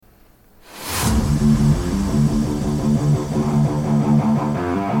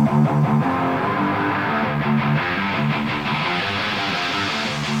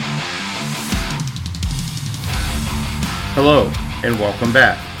Hello, and welcome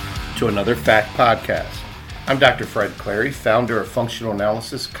back to another Fact Podcast. I'm Dr. Fred Clary, founder of Functional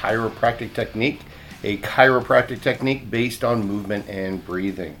Analysis Chiropractic Technique, a chiropractic technique based on movement and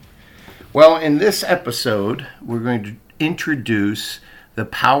breathing. Well, in this episode, we're going to introduce the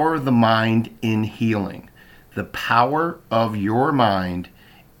power of the mind in healing, the power of your mind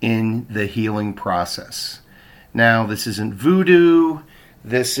in the healing process. Now, this isn't voodoo,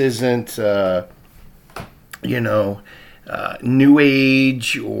 this isn't, New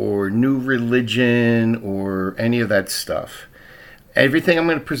Age or New Religion or any of that stuff. Everything I'm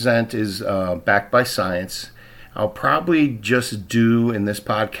going to present is backed by science. I'll probably just do in this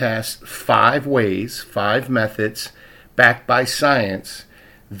podcast 5 methods backed by science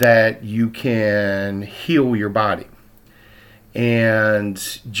that you can heal your body. And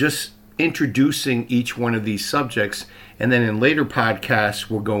just introducing each one of these subjects, and then in later podcasts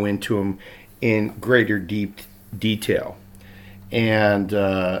we'll go into them in greater detail. And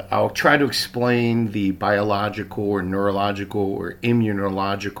I'll try to explain the biological or neurological or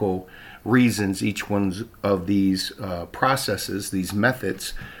immunological reasons each one of these processes, these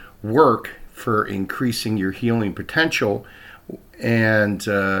methods, work for increasing your healing potential. And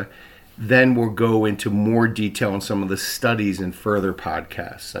then we'll go into more detail on some of the studies in further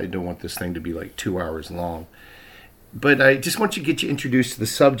podcasts. I don't want this thing to be like 2 hours long. But I just want to get you introduced to the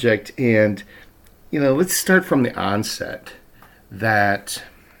subject. And, let's start from the onset that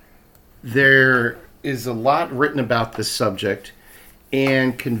there is a lot written about this subject,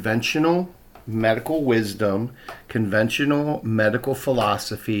 and conventional medical wisdom, conventional medical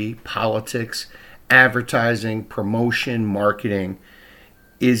philosophy, politics, advertising, promotion, marketing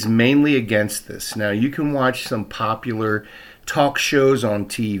is mainly against this. Now, you can watch some popular talk shows on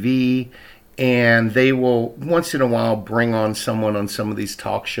TV, and they will once in a while bring on someone on some of these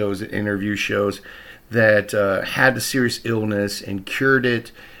talk shows, interview shows, that had a serious illness and cured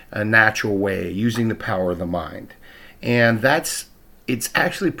it a natural way using the power of the mind. And it's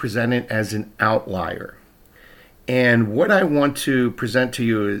actually presented as an outlier. And what I want to present to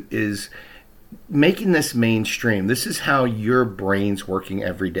you is making this mainstream. This is how your brain's working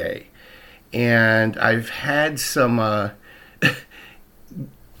every day. And I've had some life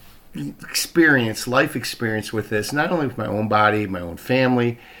experience with this, not only with my own body, my own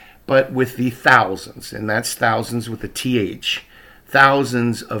family, but with the thousands, and that's thousands with a TH,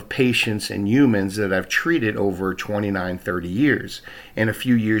 thousands of patients and humans that I've treated over 29, 30 years, and a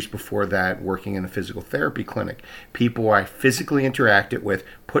few years before that working in a physical therapy clinic. People I physically interacted with,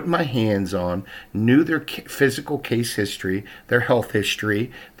 put my hands on, knew their physical case history, their health history,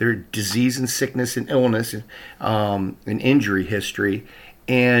 their disease and sickness and illness and injury history,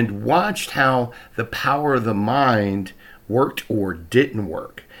 and watched how the power of the mind worked or didn't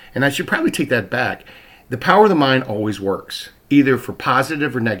work. And I should probably take that back. The power of the mind always works, either for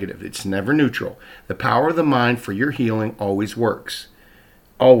positive or negative. It's never neutral. The power of the mind for your healing always works.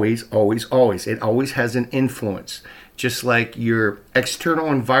 Always, always, always. It always has an influence, just like your external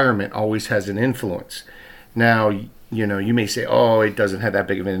environment always has an influence. Now, you may say, oh, it doesn't have that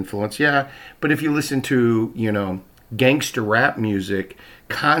big of an influence. Yeah, but if you listen to, gangster rap music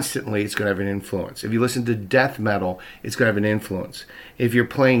constantly, it's going to have an influence. If you listen to death metal, it's going to have an influence. If you're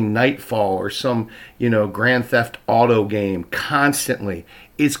playing Nightfall or some, Grand Theft Auto game constantly,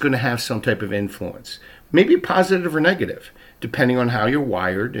 it's going to have some type of influence. Maybe positive or negative, depending on how you're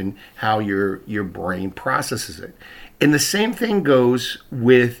wired and how your brain processes it. And the same thing goes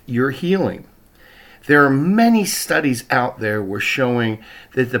with your healing. There are many studies out there where showing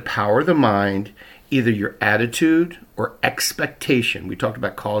that the power of the mind, either your attitude or expectation, we talked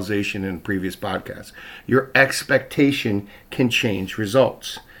about causation in a previous podcast, your expectation can change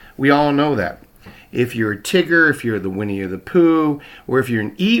results. We all know that. If you're a Tigger, if you're the Winnie the Pooh, or if you're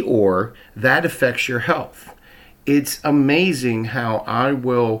an Eeyore, that affects your health. It's amazing how I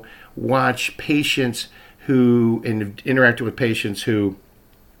will watch patients who, and interacted with patients who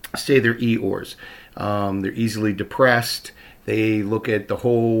say they're Eeyores. They're easily depressed. They look at the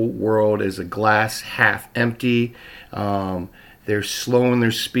whole world as a glass half empty. They're slow in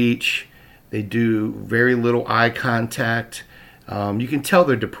their speech. They do very little eye contact. You can tell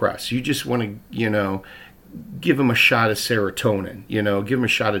they're depressed. You just want to, give them a shot of serotonin, give them a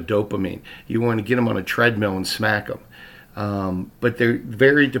shot of dopamine. You want to get them on a treadmill and smack them. But they're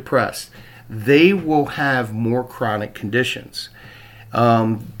very depressed. They will have more chronic conditions.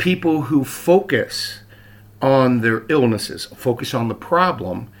 People who focus on their illnesses, focus on the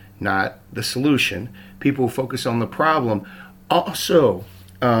problem, not the solution. People who focus on the problem also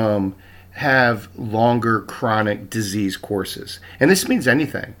have longer chronic disease courses. And this means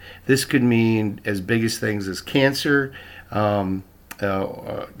anything. This could mean as big as things as cancer, Lyme's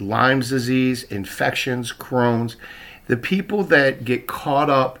disease, infections, Crohn's. The people that get caught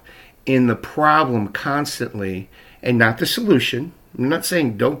up in the problem constantly and not the solution. I'm not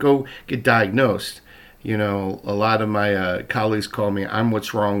saying don't go get diagnosed. You know, a lot of my colleagues call me, I'm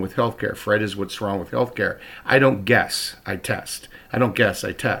what's wrong with healthcare. Fred is what's wrong with healthcare. I don't guess, I test. I don't guess,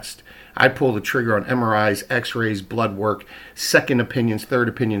 I test. I pull the trigger on MRIs, x-rays, blood work, second opinions, third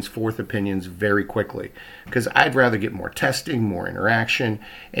opinions, fourth opinions very quickly. Because I'd rather get more testing, more interaction,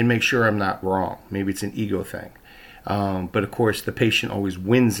 and make sure I'm not wrong. Maybe it's an ego thing. But of course, the patient always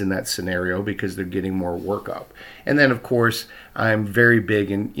wins in that scenario because they're getting more workup. And then, of course, I'm very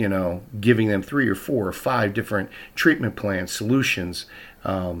big in, giving them 3 or 4 or 5 different treatment plans, solutions,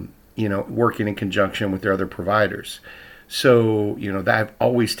 working in conjunction with their other providers. So, that I've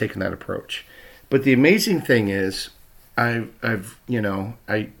always taken that approach. But the amazing thing is, I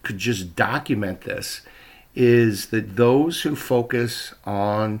could just document this, is that those who focus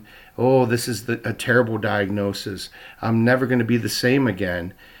on, this is a terrible diagnosis, I'm never going to be the same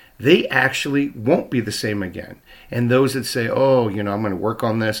again, they actually won't be the same again. And those that say, I'm going to work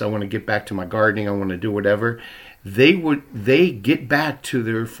on this, I want to get back to my gardening, I want to do whatever, they get back to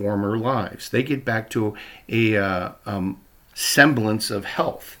their former lives. They get back to a semblance of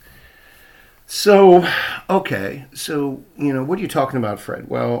health. So, okay, what are you talking about, Fred?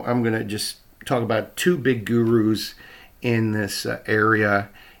 Well, I'm going to just talk about 2 big gurus in this area.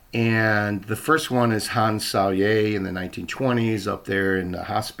 And the first one is Hans Selye in the 1920s up there in the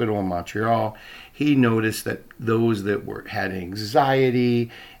hospital in Montreal. He noticed that those that had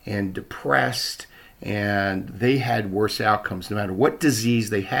anxiety and depressed, and they had worse outcomes no matter what disease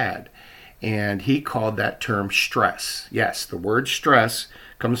they had. And he called that term stress. Yes, the word stress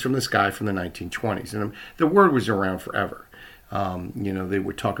comes from this guy from the 1920s. And the word was around forever. They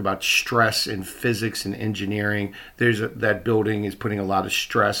would talk about stress in physics and engineering. That building is putting a lot of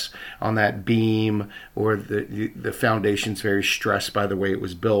stress on that beam, or the foundation's very stressed by the way it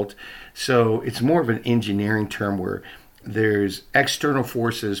was built. So it's more of an engineering term where there's external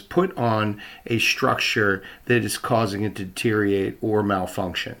forces put on a structure that is causing it to deteriorate or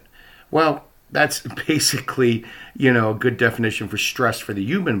malfunction. Well, that's basically, a good definition for stress for the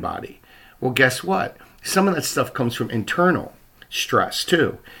human body. Well, guess what? Some of that stuff comes from internal stress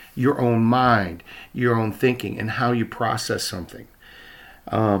too. Your own mind, your own thinking, and how you process something.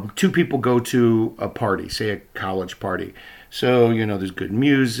 2 people go to a party, say a college party. So, there's good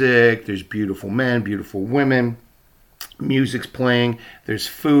music, there's beautiful men, beautiful women, music's playing, there's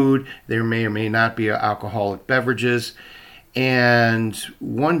food, there may or may not be alcoholic beverages. And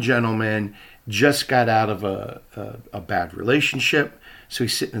one gentleman just got out of a bad relationship. So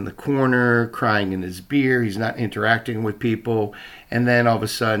he's sitting in the corner, crying in his beer. He's not interacting with people. And then all of a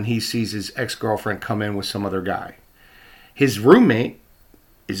sudden, he sees his ex-girlfriend come in with some other guy. His roommate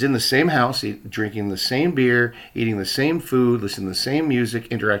is in the same house, drinking the same beer, eating the same food, listening to the same music,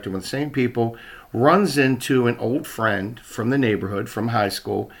 interacting with the same people, runs into an old friend from the neighborhood, from high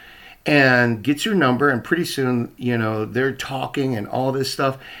school, and gets your number. And pretty soon, they're talking and all this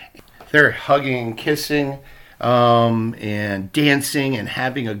stuff. They're hugging and kissing. And dancing and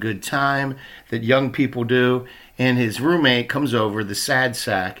having a good time that young people do. And his roommate comes over, the sad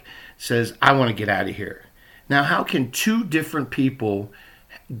sack, says, I want to get out of here. Now, how can 2 different people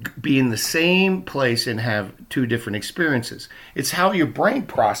be in the same place and have 2 different experiences? It's how your brain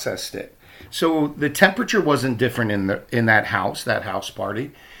processed it. So the temperature wasn't different in that house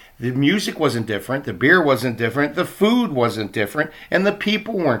party. The music wasn't different. The beer wasn't different. The food wasn't different. And the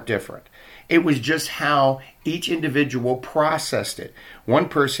people weren't different. It was just how each individual processed it. One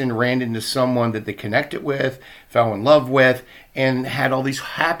person ran into someone that they connected with, fell in love with, and had all these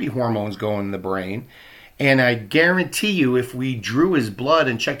happy hormones going in the brain. And I guarantee you, if we drew his blood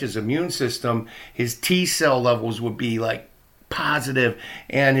and checked his immune system, his T cell levels would be like positive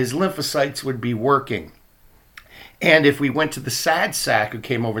and his lymphocytes would be working. And if we went to the sad sack who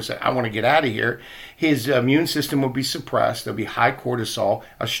came over and said, I want to get out of here, his immune system would be suppressed. There'll be high cortisol,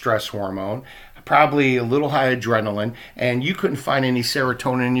 a stress hormone, probably a little high adrenaline, and you couldn't find any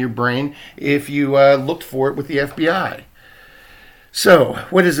serotonin in your brain if you looked for it with the FBI. So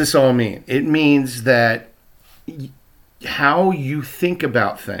what does this all mean? It means that how you think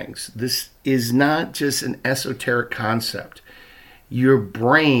about things, this is not just an esoteric concept. Your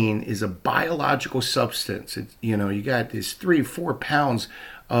brain is a biological substance. You got this 3-4 pounds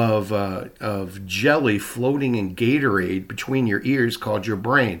of jelly floating in Gatorade between your ears called your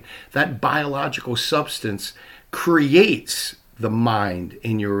brain. That biological substance creates the mind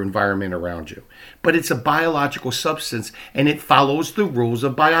in your environment around you. But it's a biological substance, and it follows the rules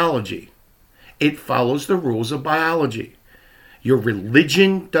of biology. It follows the rules of biology. Your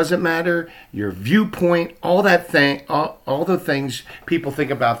religion doesn't matter. Your viewpoint, all that thing, all the things people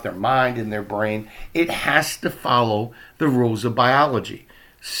think about their mind and their brain, it has to follow the rules of biology.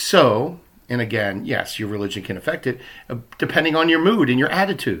 So, and again, yes, your religion can affect it depending on your mood and your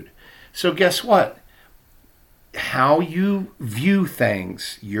attitude. So guess what? How you view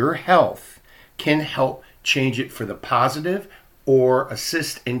things, your health, can help change it for the positive or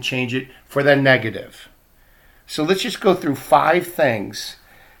assist and change it for the negative. So let's just go through 5 things,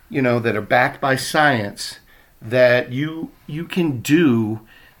 that are backed by science that you can do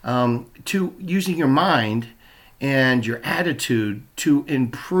to using your mind and your attitude to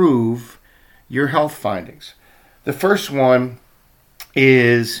improve your health findings. The first one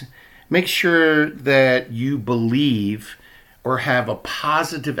is make sure that you believe or have a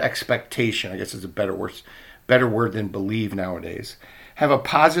positive expectation. I guess it's a better word than believe nowadays. Have a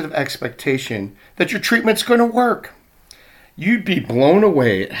positive expectation that your treatment's going to work. You'd be blown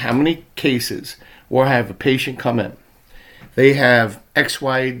away at how many cases will have a patient come in. They have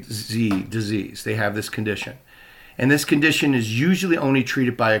XYZ disease. They have this condition. And this condition is usually only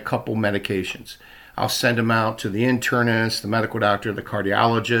treated by a couple medications. I'll send them out to the internist, the medical doctor, the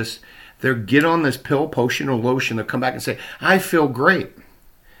cardiologist. They'll get on this pill, potion, or lotion. They'll come back and say, I feel great.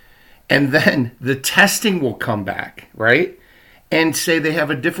 And then the testing will come back, right? And say they have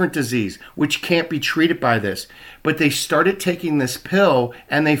a different disease, which can't be treated by this. But they started taking this pill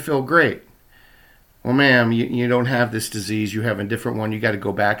and they feel great. Well, ma'am, you don't have this disease. You have a different one. You got to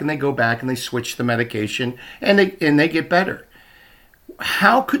go back. And they go back and they switch the medication and they get better.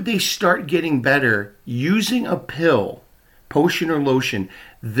 How could they start getting better using a pill, potion, or lotion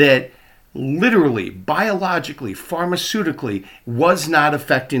that literally, biologically, pharmaceutically was not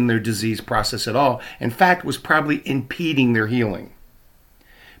affecting their disease process at all? In fact, was probably impeding their healing.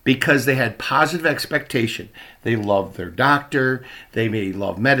 Because they had positive expectation. They loved their doctor. They may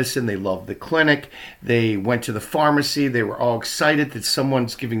love medicine. They loved the clinic. They went to the pharmacy. They were all excited that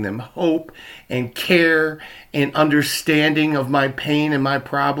someone's giving them hope and care and understanding of my pain and my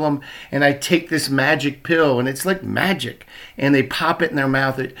problem. And I take this magic pill, and it's like magic. And they pop it in their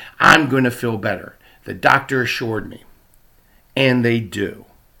mouth. I'm going to feel better. The doctor assured me. And they do.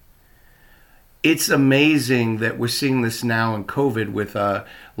 It's amazing that we're seeing this now in COVID with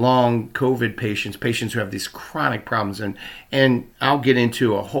long COVID patients who have these chronic problems. And I'll get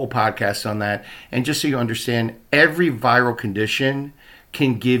into a whole podcast on that. And just so you understand, every viral condition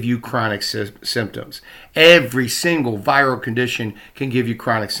can give you chronic symptoms. Every single viral condition can give you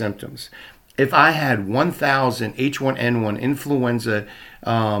chronic symptoms. If I had 1,000 H1N1 influenza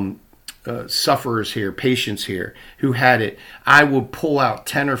sufferers here, patients here who had it, I would pull out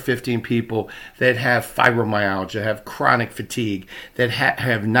 10 or 15 people that have fibromyalgia, have chronic fatigue, that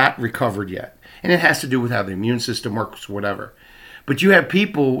have not recovered yet. And it has to do with how the immune system works, whatever. But you have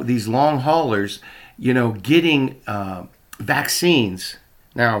people, these long haulers, getting vaccines.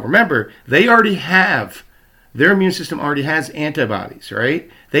 Now, remember, they already have, their immune system already has antibodies, right?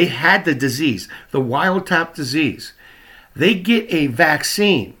 They had the disease, the wild type disease. They get a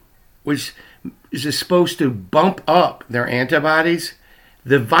vaccine which is supposed to bump up their antibodies.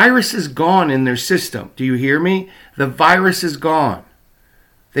 The virus is gone in their system. Do you hear me? The virus is gone.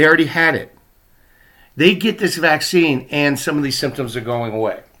 They already had it. They get this vaccine and some of these symptoms are going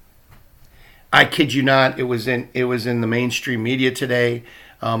away. I kid you not, it was in the mainstream media today.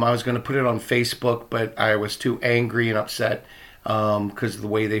 I was going to put it on Facebook, but I was too angry and upset because of the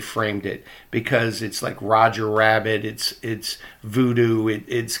way they framed it, because it's like Roger Rabbit, it's voodoo,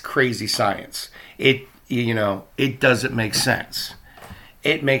 it's crazy science. It doesn't make sense.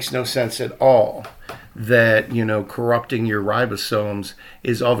 It makes no sense at all that corrupting your ribosomes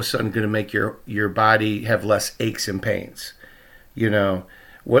is all of a sudden going to make your body have less aches and pains.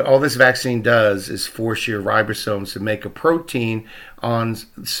 What all this vaccine does is force your ribosomes to make a protein on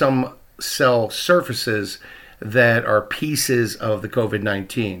some cell surfaces that are pieces of the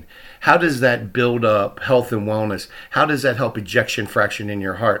COVID-19. How does that build up health and wellness? How does that help ejection fraction in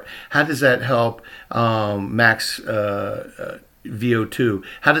your heart? How does that help max VO2?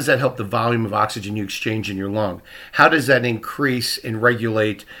 How does that help the volume of oxygen you exchange in your lung? How does that increase and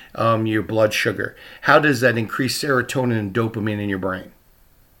regulate your blood sugar? How does that increase serotonin and dopamine in your brain?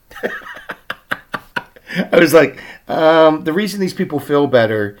 I was like, the reason these people feel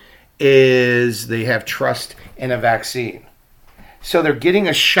better is they have trust in a vaccine. So they're getting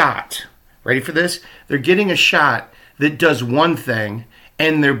a shot. Ready for this? They're getting a shot that does one thing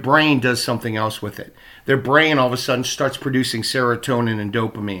and their brain does something else with it. Their brain all of a sudden starts producing serotonin and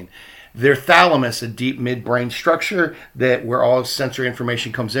dopamine. Their thalamus, a deep midbrain structure where all sensory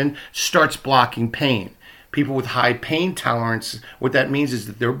information comes in, starts blocking pain. People with high pain tolerance, what that means is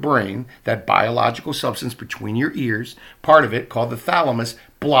that their brain, that biological substance between your ears, part of it called the thalamus,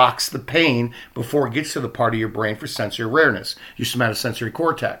 blocks the pain before it gets to the part of your brain for sensory awareness, your somatosensory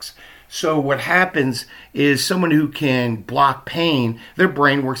cortex. So what happens is someone who can block pain, their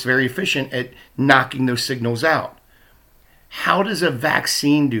brain works very efficient at knocking those signals out. How does a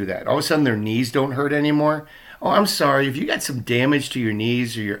vaccine do that? All of a sudden their knees don't hurt anymore? Oh, I'm sorry, if you got some damage to your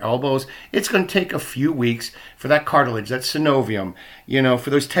knees or your elbows, it's going to take a few weeks for that cartilage, that synovium, for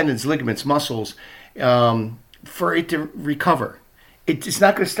those tendons, ligaments, muscles, for it to recover. It's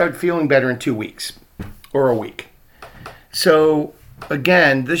not going to start feeling better in 2 weeks or a week. So,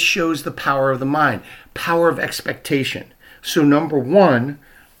 again, this shows the power of the mind, power of expectation. So, number one,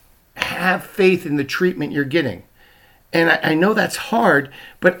 have faith in the treatment you're getting. And I know that's hard,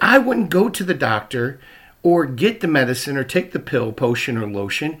 but I wouldn't go to the doctor or get the medicine or take the pill, potion, or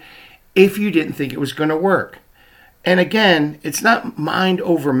lotion if you didn't think it was going to work. And again, it's not mind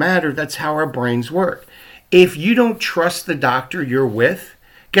over matter. That's how our brains work. If you don't trust the doctor you're with,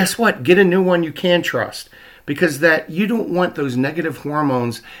 guess what? Get a new one you can trust. Because that you don't want those negative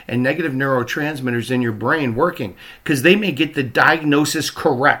hormones and negative neurotransmitters in your brain working. Because they may get the diagnosis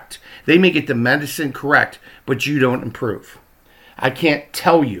correct. They may get the medicine correct, but you don't improve. I can't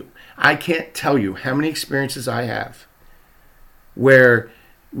tell you how many experiences I have where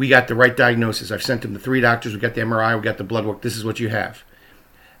we got the right diagnosis. I've sent them to 3 doctors. We got the MRI. We got the blood work. This is what you have.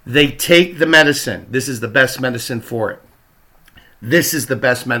 They take the medicine. This is the best medicine for it. This is the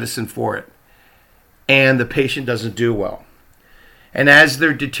best medicine for it. And the patient doesn't do well. And as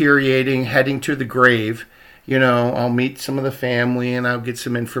they're deteriorating, heading to the grave, I'll meet some of the family and I'll get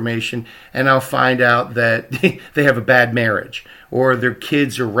some information and I'll find out that they have a bad marriage or their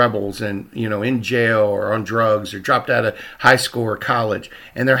kids are rebels and, in jail or on drugs or dropped out of high school or college.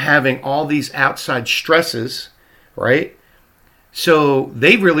 And they're having all these outside stresses, right? So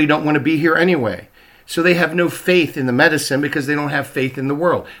they really don't want to be here anyway. So they have no faith in the medicine because they don't have faith in the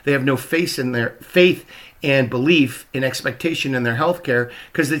world. They have no faith and belief in expectation in their healthcare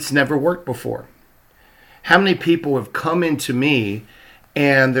because it's never worked before. How many people have come into me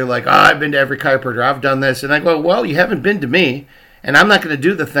and they're like, I've been to every chiropractor, I've done this. And I go, well, you haven't been to me, and I'm not going to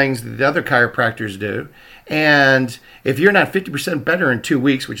do the things that the other chiropractors do. And if you're not 50% better in 2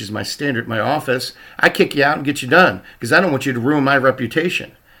 weeks, which is my standard, my office, I kick you out and get you done because I don't want you to ruin my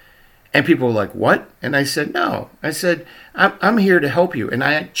reputation. And people were like, what? And I said, no. I said, I'm here to help you. And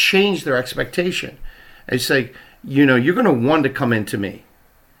I changed their expectation. It's like, you're going to want to come into me.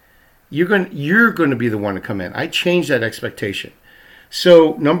 You're going to be the one to come in. I changed that expectation.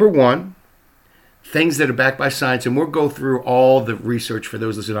 So, number one, things that are backed by science, and we'll go through all the research for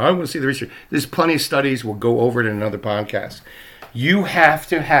those listening. I want to see the research. There's plenty of studies. We'll go over it in another podcast. You have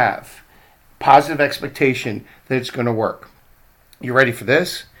to have positive expectation that it's going to work. You ready for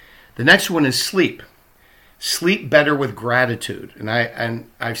this? The next one is sleep. Sleep better with gratitude. And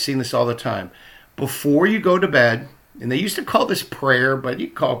I've seen this all the time. Before you go to bed, and they used to call this prayer, but you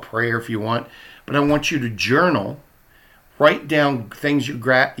can call it prayer if you want. But I want you to journal. Write down things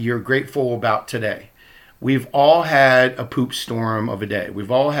you're grateful about today. We've all had a poop storm of a day.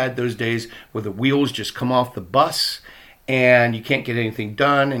 We've all had those days where the wheels just come off the bus and you can't get anything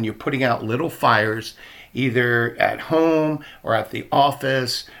done and you're putting out little fires either at home or at the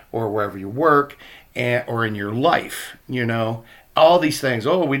office or wherever you work or in your life, all these things.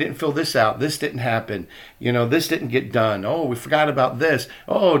 Oh, we didn't fill this out. This didn't happen. This didn't get done. Oh, we forgot about this.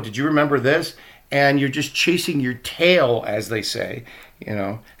 Oh, did you remember this? And you're just chasing your tail, as they say.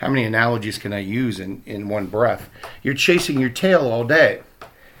 How many analogies can I use in one breath? You're chasing your tail all day.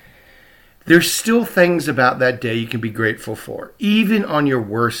 There's still things about that day you can be grateful for, even on your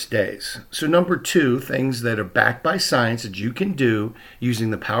worst days. So number 2, things that are backed by science that you can do using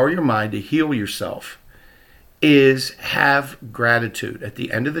the power of your mind to heal yourself is have gratitude. At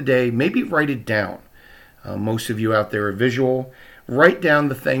the end of the day, maybe write it down. Most of you out there are visual. Write down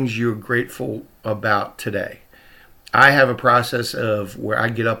the things you're grateful about today. I have a process of where I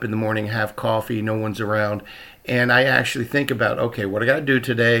get up in the morning, have coffee, no one's around, and I actually think about, okay, what I got to do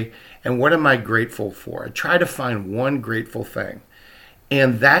today, and what am I grateful for? I try to find one grateful thing,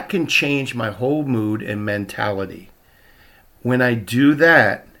 and that can change my whole mood and mentality. When I do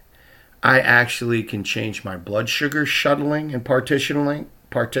that, I actually can change my blood sugar shuttling and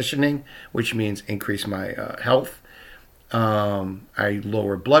partitioning, which means increase my health. I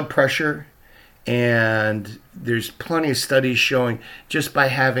lower blood pressure. And there's plenty of studies showing just by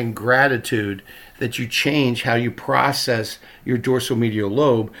having gratitude that you change how you process your dorsal medial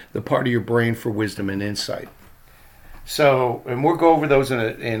lobe, the part of your brain for wisdom and insight. So, and we'll go over those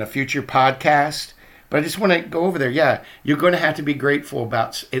in a future podcast. But I just want to go over there. Yeah, you're going to have to be grateful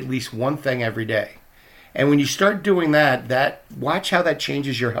about at least one thing every day. And when you start doing that watch how that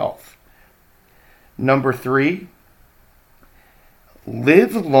changes your health. Number 3,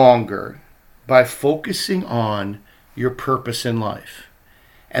 live longer by focusing on your purpose in life.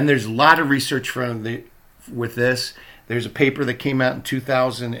 And there's a lot of research with this. There's a paper that came out in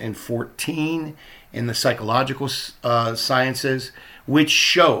 2014 in the psychological sciences, which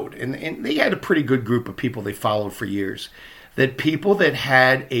showed, and they had a pretty good group of people they followed for years, that people that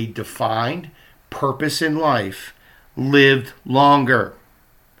had a defined purpose in life lived longer,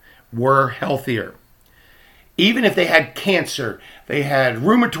 were healthier. Even if they had cancer, they had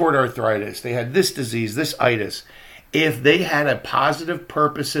rheumatoid arthritis, they had this disease, this itis, if they had a positive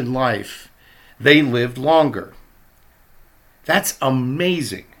purpose in life, they lived longer. That's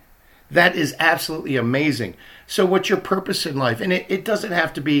amazing. That is absolutely amazing. So what's your purpose in life? And it doesn't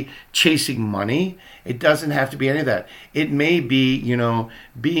have to be chasing money. It doesn't have to be any of that. It may be,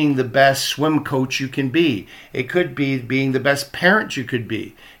 being the best swim coach you can be. It could be being the best parent you could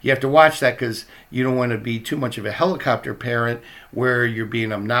be. You have to watch that because you don't want to be too much of a helicopter parent where you're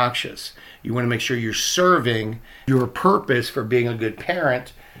being obnoxious. You want to make sure you're serving your purpose for being a good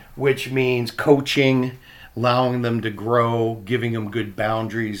parent, which means coaching, allowing them to grow, giving them good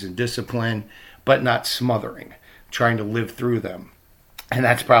boundaries and discipline, but not smothering, trying to live through them. And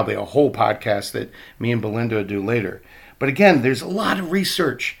that's probably a whole podcast that me and Belinda will do later. But again, there's a lot of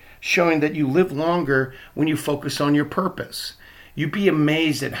research showing that you live longer when you focus on your purpose. You'd be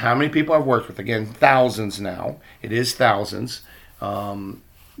amazed at how many people I've worked with. Again, thousands now. It is thousands,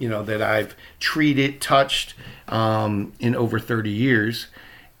 that I've treated, touched in over 30 years.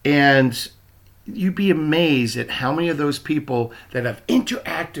 And you'd be amazed at how many of those people that I've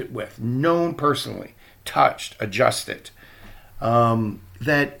interacted with, known personally, touched, adjusted,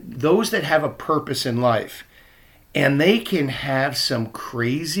 that those that have a purpose in life, and they can have some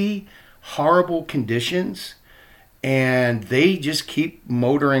crazy, horrible conditions, and they just keep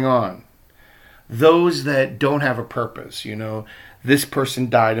motoring on. Those that don't have a purpose, this person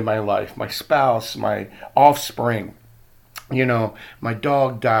died in my life, my spouse, my offspring, my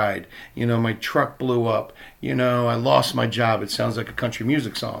dog died, my truck blew up, I lost my job. It sounds like a country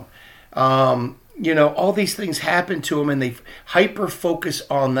music song. All these things happen to them, and they hyper focus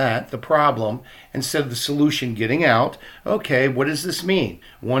on the problem, instead of the solution getting out. Okay, what does this mean?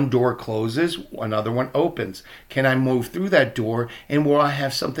 One door closes, another one opens. Can I move through that door, and will I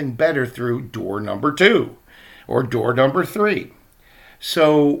have something better through door number 2 or door number 3?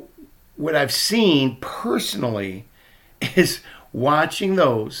 So what I've seen personally is watching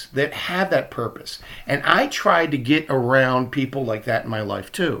those that have that purpose. And I tried to get around people like that in my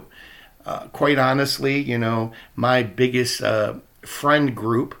life too. Quite honestly, my biggest friend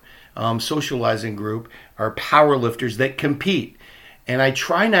group, socializing group, are power lifters that compete. And I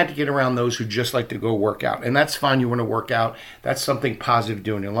try not to get around those who just like to go work out. And that's fine. You want to work out. That's something positive to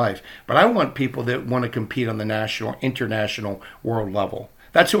do in your life. But I want people that want to compete on the national, international, world level.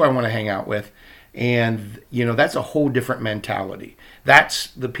 That's who I want to hang out with. And, that's a whole different mentality. That's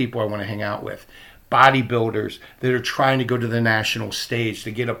the people I want to hang out with. Bodybuilders that are trying to go to the national stage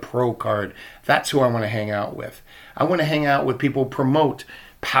to get a pro card. That's who I want to hang out with. I want to hang out with people who promote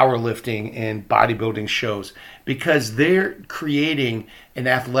powerlifting and bodybuilding shows because they're creating an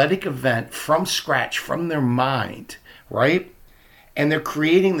athletic event from scratch, from their mind, right? And they're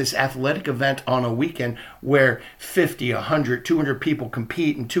creating this athletic event on a weekend where 50, 100, 200 people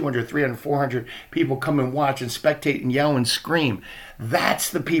compete, and 200, 300, 400 people come and watch and spectate and yell and scream. That's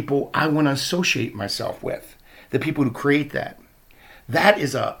the people I want to associate myself with, the people who create that. That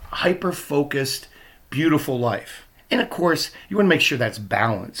is a hyper-focused, beautiful life. And of course, you want to make sure that's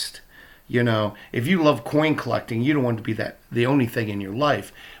balanced. If you love coin collecting, you don't want to be the only thing in your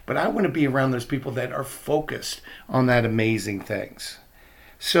life. But I want to be around those people that are focused on that amazing things.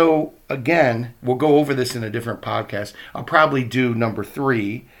 So again, we'll go over this in a different podcast. I'll probably do number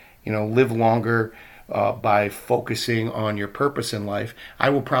 3, live longer by focusing on your purpose in life. I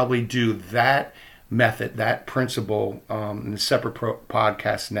will probably do that method, that principle in a separate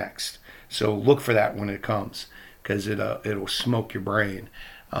podcast next. So look for that when it comes, because it'll smoke your brain.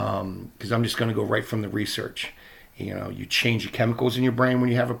 Because I'm just going to go right from the research. You change the chemicals in your brain when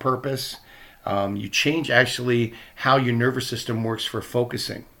you have a purpose. You change actually how your nervous system works for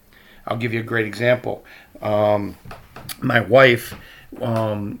focusing. I'll give you a great example. My wife,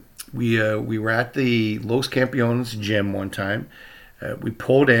 we were at the Los Campeones gym one time. We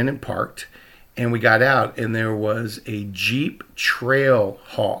pulled in and parked, and we got out, and there was a Jeep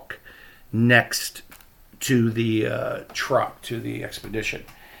Trailhawk next to the truck, to the Expedition.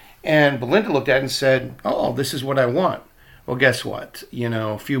 And Belinda looked at it and said, "Oh, this is what I want." Well, guess what?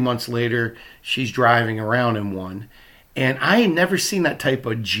 A few months later, she's driving around in one. And I had never seen that type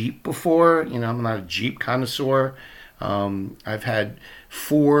of Jeep before. I'm not a Jeep connoisseur. I've had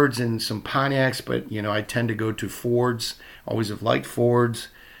Fords and some Pontiacs, but, I tend to go to Fords. Always have liked Fords.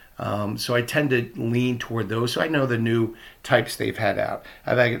 So I tend to lean toward those. So I know the new types they've had out.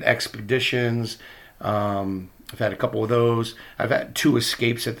 I've had Expeditions. I've had a couple of those. I've had 2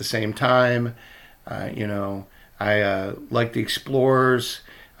 Escapes at the same time. I like the Explorers.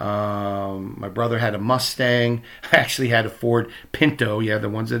 My brother had a Mustang. I actually had a Ford Pinto, the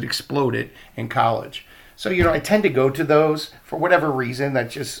ones that exploded in college. So, I tend to go to those for whatever reason.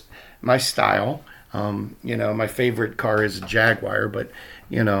 That's just my style. My favorite car is a Jaguar, but,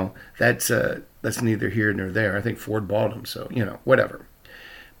 that's neither here nor there. I think Ford bought them, so, whatever.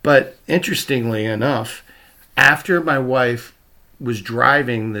 But interestingly enough, after my wife was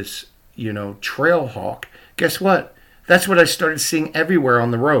driving this, Trailhawk, guess what? That's what I started seeing everywhere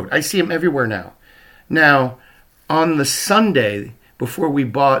on the road. I see them everywhere now. Now, on the Sunday before we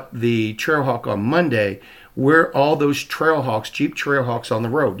bought the Trailhawk on Monday, were all those Trailhawks, Jeep Trailhawks on the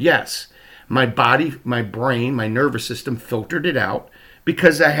road? Yes. My body, my brain, my nervous system filtered it out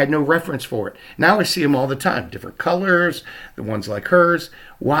because I had no reference for it. Now I see them all the time. Different colors, the ones like hers.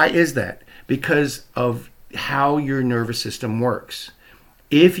 Why is that? Because of how your nervous system works.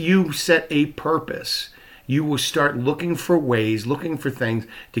 If you set a purpose, you will start looking for ways, looking for things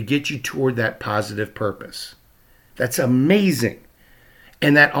to get you toward that positive purpose. That's amazing.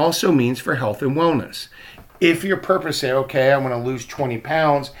 And that also means for health and wellness. If your purpose is, okay, I want to lose 20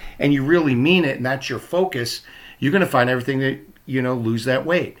 pounds, and you really mean it, and that's your focus, you're going to find everything that, lose that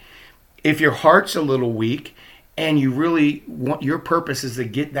weight. If your heart's a little weak, and you really want, your purpose is to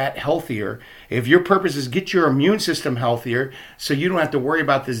get that healthier. If your purpose is get your immune system healthier so you don't have to worry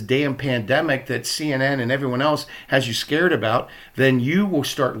about this damn pandemic that CNN and everyone else has you scared about, then you will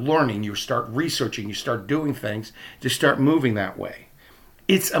start learning, you start researching, you start doing things to start moving that way.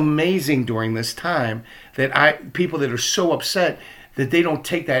 It's amazing during this time that people that are so upset that they don't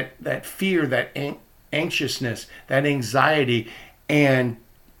take that fear, that anxiousness, that anxiety, and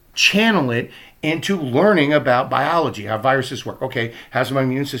channel it into learning about biology, how viruses work. Okay, how does my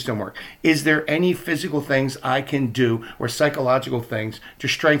immune system work? Is there any physical things I can do or psychological things to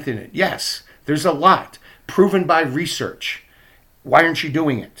strengthen it? Yes, there's a lot proven by research. Why aren't you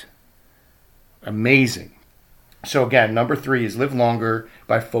doing it? Amazing. So again, number 3 is live longer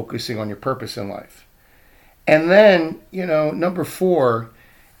by focusing on your purpose in life. And then, number 4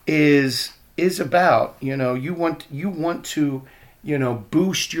 is about, you want to,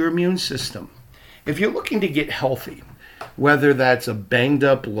 boost your immune system. If you're looking to get healthy, whether that's a banged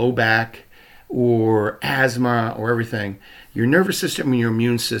up low back or asthma or everything, your nervous system and your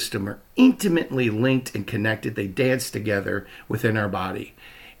immune system are intimately linked and connected. They dance together within our body.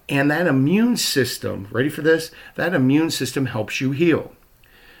 And that immune system, ready for this? That immune system helps you heal.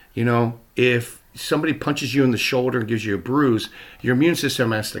 If somebody punches you in the shoulder and gives you a bruise, your immune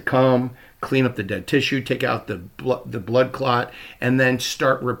system has to come, clean up the dead tissue, take out the blood clot, and then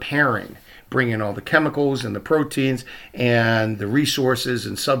start repairing. Bring in all the chemicals and the proteins and the resources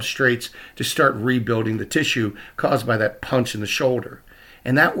and substrates to start rebuilding the tissue caused by that punch in the shoulder.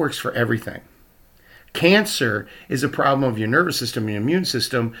 And that works for everything. Cancer is a problem of your nervous system and your immune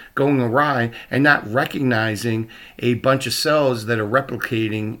system going awry and not recognizing a bunch of cells that are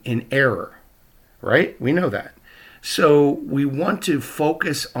replicating in error, right? We know that. So we want to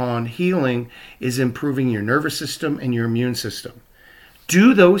focus on healing is improving your nervous system and your immune system.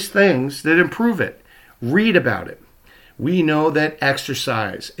 Do those things that improve it. Read about it. We know that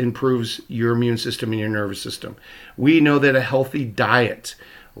exercise improves your immune system and your nervous system. We know that a healthy diet,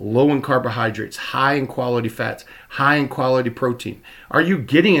 low in carbohydrates, high in quality fats, high in quality protein. Are you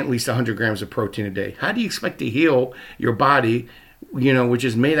getting at least 100 grams of protein a day? How do you expect to heal your body, which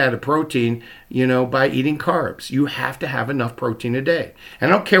is made out of protein, by eating carbs? You have to have enough protein a day.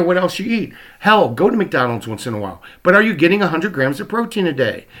 And I don't care what else you eat. Hell, go to McDonald's once in a while. But are you getting 100 grams of protein a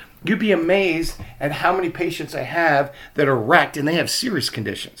day? You'd be amazed at how many patients I have that are wrecked and they have serious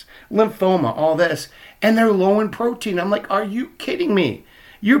conditions. Lymphoma, all this. And they're low in protein. I'm like, are you kidding me?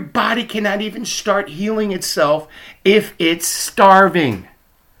 Your body cannot even start healing itself if it's starving.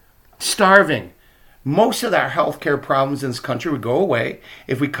 Starving. Most of our healthcare problems in this country would go away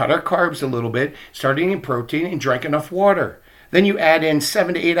if we cut our carbs a little bit, started eating protein, and drank enough water. Then you add in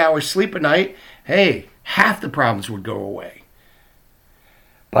 7 to 8 hours sleep a night, hey, half the problems would go away.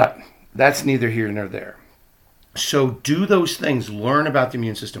 But that's neither here nor there. So do those things. Learn about the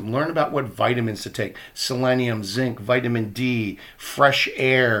immune system. Learn about what vitamins to take. Selenium, zinc, vitamin D, fresh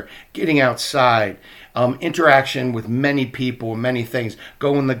air, getting outside, interaction with many people, many things.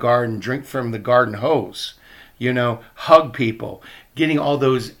 Go in the garden, drink from the garden hose. Hug people. Getting all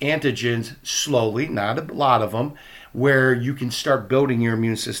those antigens slowly, not a lot of them, where you can start building your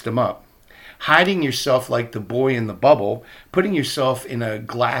immune system up. Hiding yourself like the boy in the bubble, putting yourself in a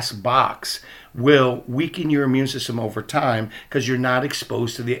glass box will weaken your immune system over time because you're not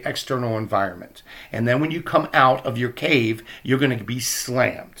exposed to the external environment. And then when you come out of your cave, you're going to be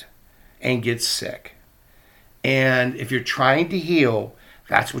slammed and get sick. And if you're trying to heal,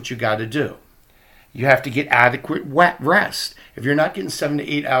 that's what you got to do. You have to get adequate rest. If you're not getting 7 to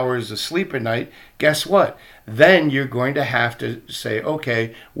 8 hours of sleep at night, guess what? Then you're going to have to say,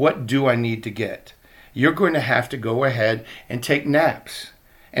 okay, what do I need to get? You're going to have to go ahead and take naps.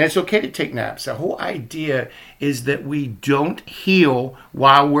 And it's okay to take naps. The whole idea is that we don't heal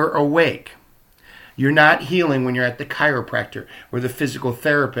while we're awake. You're not healing when you're at the chiropractor or the physical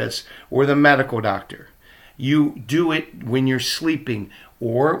therapist or the medical doctor. You do it when you're sleeping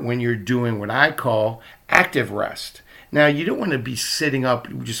or when you're doing what I call active rest. Now, you don't want to be sitting up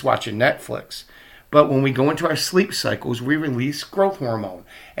just watching Netflix. But when we go into our sleep cycles, we release growth hormone.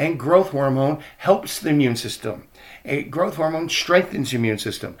 And growth hormone helps the immune system. Growth hormone strengthens the immune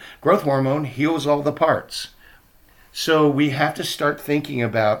system. Growth hormone heals all the parts. So we have to start thinking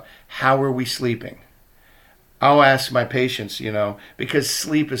about how are we sleeping. I'll ask my patients, because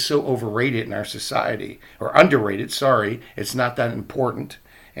sleep is so overrated in our society, or underrated, sorry, it's not that important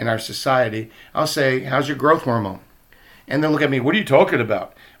in our society. I'll say, how's your growth hormone? And they'll look at me, what are you talking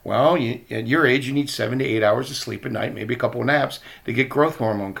about? Well, at your age, you need 7 to 8 hours of sleep at night, maybe a couple of naps to get growth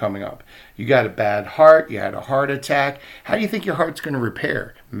hormone coming up. You got a bad heart, you had a heart attack. How do you think your heart's going to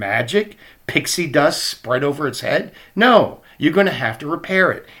repair? Magic? Pixie dust spread over its head? No, you're going to have to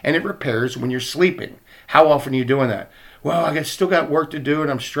repair it. And it repairs when you're sleeping. How often are you doing that? Well, I still got work to do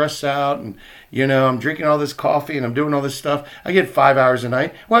and I'm stressed out and, I'm drinking all this coffee and I'm doing all this stuff. I get 5 hours a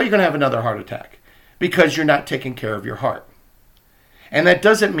night. Well, you're going to have another heart attack because you're not taking care of your heart. And that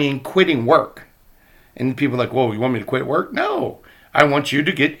doesn't mean quitting work. And people are like, whoa, you want me to quit work? No, I want you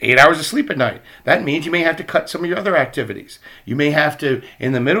to get 8 hours of sleep at night. That means you may have to cut some of your other activities. You may have to,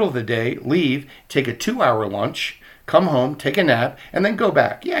 in the middle of the day, leave, take a 2-hour lunch, come home, take a nap, and then go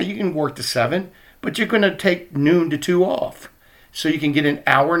back. Yeah, you can work to 7, but you're going to take noon to 2 off. So you can get an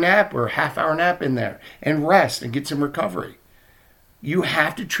hour nap or a half-hour nap in there and rest and get some recovery. You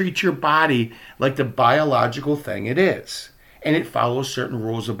have to treat your body like the biological thing it is. And it follows certain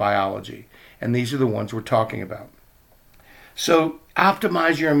rules of biology. And these are the ones we're talking about. So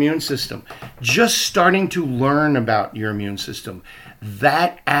optimize your immune system. Just starting to learn about your immune system,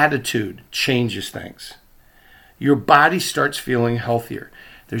 that attitude changes things. Your body starts feeling healthier.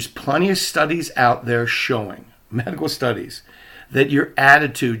 There's plenty of studies out there showing, medical studies, that your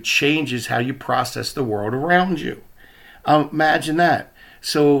attitude changes how you process the world around you. Imagine that.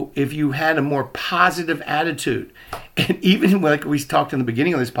 So if you had a more positive attitude, and even like we talked in the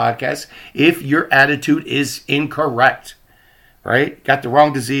beginning of this podcast, if your attitude is incorrect, right? Got the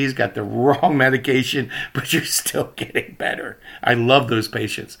wrong disease, got the wrong medication, but you're still getting better. I love those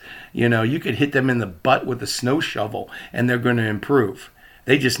patients. You could hit them in the butt with a snow shovel and they're going to improve.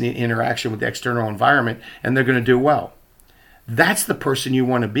 They just need interaction with the external environment and they're going to do well. That's the person you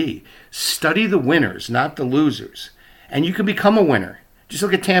want to be. Study the winners, not the losers. And you can become a winner. Just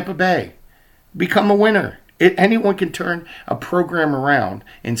look at Tampa Bay. Become a winner. Anyone can turn a program around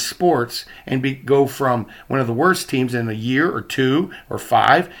in sports and go from one of the worst teams in a year or 2 or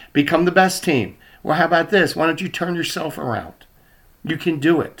 5, become the best team. Well, how about this? Why don't you turn yourself around? You can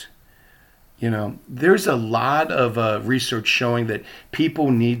do it. There's a lot of research showing that people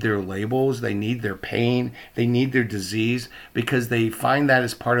need their labels, they need their pain, they need their disease because they find that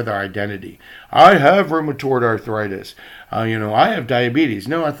as part of their identity. I have rheumatoid arthritis. I have diabetes.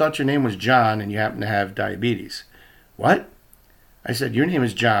 No, I thought your name was John and you happen to have diabetes. What? I said, your name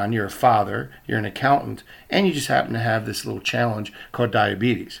is John, you're a father, you're an accountant, and you just happen to have this little challenge called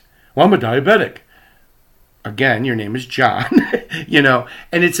diabetes. Well, I'm a diabetic. Again, your name is John,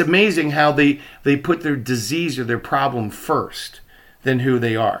 and it's amazing how they put their disease or their problem first than who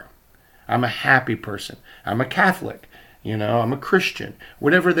they are. I'm a happy person. I'm a Catholic. I'm a Christian.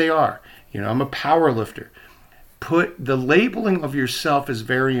 Whatever they are. I'm a power lifter. Put the labeling of yourself is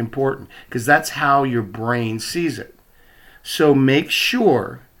very important because that's how your brain sees it. So make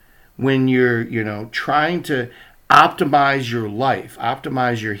sure when you're, trying to optimize your life,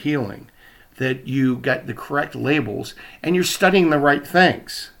 optimize your healing, that you got the correct labels and you're studying the right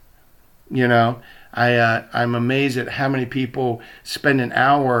things. I'm amazed at how many people spend an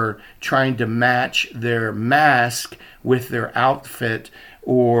hour trying to match their mask with their outfit.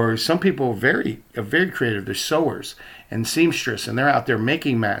 Or some people are very creative. They're sewers and seamstress, and they're out there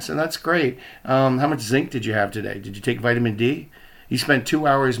making masks, and that's great. How much zinc did you have today? Did you take vitamin D? You spent 2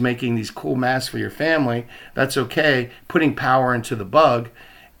 hours making these cool masks for your family. That's okay. Putting power into the bug.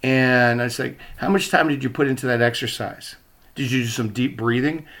 And I was like, how much time did you put into that exercise? Did you do some deep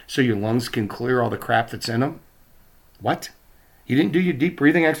breathing so your lungs can clear all the crap that's in them? What? You didn't do your deep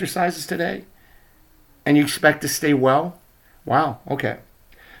breathing exercises today? And you expect to stay well? Wow, okay.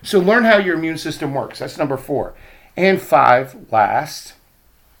 So learn how your immune system works. That's number 4. And 5, last,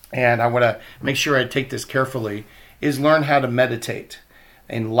 and I want to make sure I take this carefully, is learn how to meditate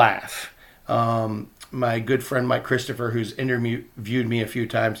and laugh. My good friend Mike Christopher, who's interviewed me a few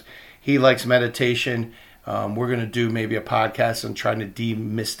times, he likes meditation. We're going to do maybe a podcast on trying to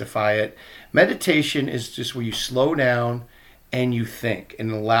demystify it. Meditation is just where you slow down and you think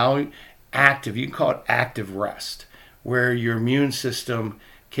and allow active, you can call it active rest, where your immune system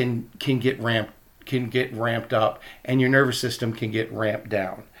can get ramped up and your nervous system can get ramped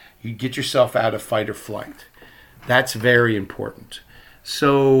down. You get yourself out of fight or flight. That's very important.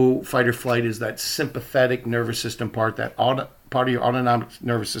 So fight or flight is that sympathetic nervous system part, that part of your autonomic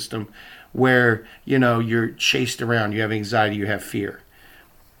nervous system where, you're chased around, you have anxiety, you have fear.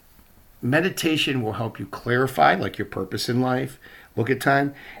 Meditation will help you clarify, like, your purpose in life, look at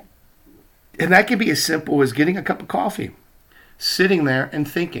time. And that can be as simple as getting a cup of coffee, sitting there and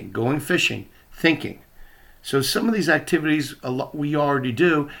thinking, going fishing, thinking. So some of these activities we already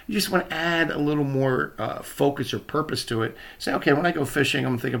do, you just want to add a little more focus or purpose to it. Say, okay, when I go fishing,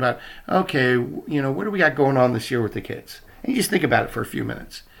 I'm thinking about, okay, what do we got going on this year with the kids? And you just think about it for a few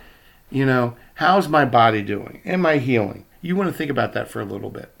minutes. How's my body doing? Am I healing? You want to think about that for a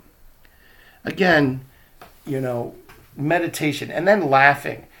little bit. Again, meditation and then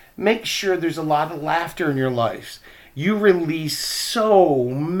laughing. Make sure there's a lot of laughter in your life. You release so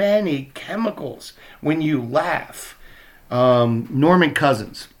many chemicals when you laugh. Norman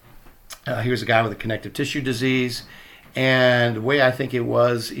Cousins, he was a guy with a connective tissue disease. And the way I think it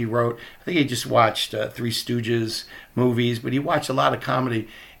was, he wrote, I think he just watched Three Stooges movies, but he watched a lot of comedy.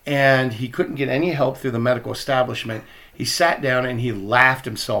 And he couldn't get any help through the medical establishment. He sat down and he laughed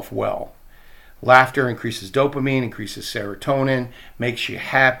himself well. Laughter increases dopamine, increases serotonin, makes you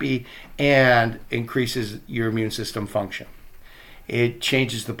happy, and increases your immune system function. It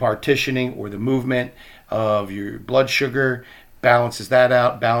changes the partitioning or the movement of your blood sugar, balances that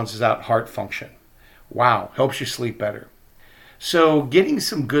out, balances out heart function. Wow, helps you sleep better. So getting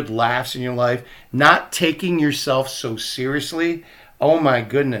some good laughs in your life, not taking yourself so seriously, oh my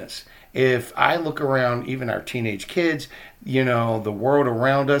goodness. If I look around, even our teenage kids, the world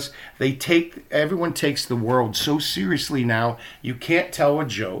around us, everyone takes the world so seriously now, you can't tell a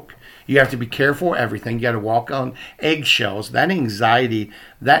joke. You have to be careful of everything. You got to walk on eggshells. That anxiety,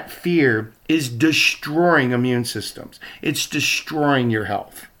 that fear is destroying immune systems. It's destroying your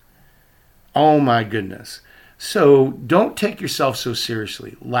health. Oh my goodness. So don't take yourself so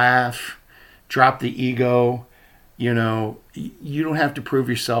seriously. Laugh, drop the ego. You don't have to prove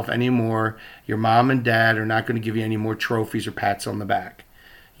yourself anymore. Your mom and dad are not going to give you any more trophies or pats on the back.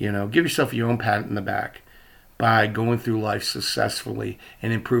 Give yourself your own pat on the back by going through life successfully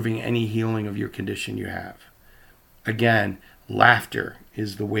and improving any healing of your condition you have. Again, laughter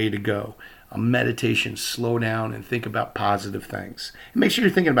is the way to go. A meditation, slow down and think about positive things. And make sure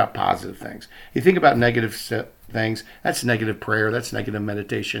you're thinking about positive things. You think about negative things, that's negative prayer, that's negative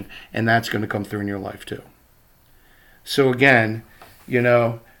meditation, and that's going to come through in your life too. So again,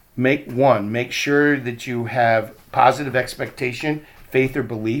 make sure that you have positive expectation, faith or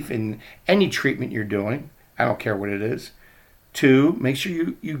belief in any treatment you're doing. I don't care what it is. 2, make sure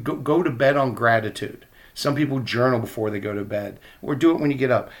you go to bed on gratitude. Some people journal before they go to bed, or do it when you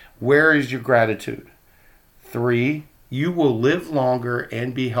get up. Where is your gratitude? 3, you will live longer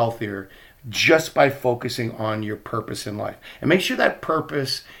and be healthier just by focusing on your purpose in life. And make sure that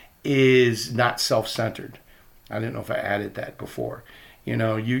purpose is not self-centered. I didn't know if I added that before.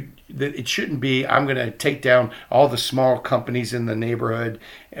 It shouldn't be, I'm going to take down all the small companies in the neighborhood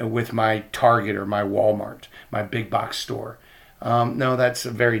with my Target or my Walmart, my big box store. No, that's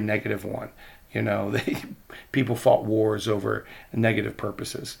a very negative one. People fought wars over negative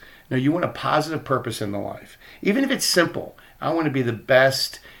purposes. No, you want a positive purpose in the life. Even if it's simple. I want to be the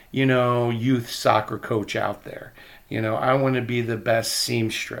best, youth soccer coach out there. I want to be the best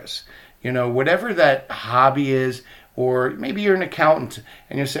seamstress. Whatever that hobby is, or maybe you're an accountant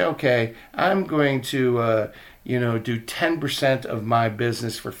and you say, okay, I'm going to, do 10% of my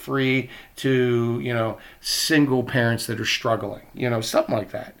business for free to, single parents that are struggling, something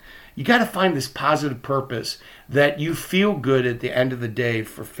like that. You got to find this positive purpose that you feel good at the end of the day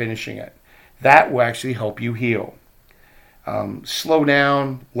for finishing it. That will actually help you heal. Slow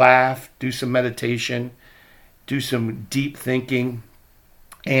down, laugh, do some meditation, do some deep thinking,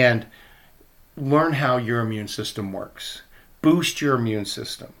 and learn how your immune system works. Boost your immune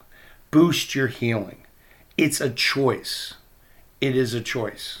system. Boost your healing. It's a choice. It is a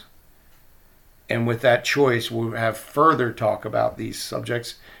choice. And with that choice, we'll have further talk about these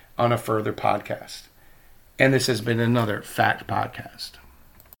subjects on a further podcast. And this has been another Fact Podcast.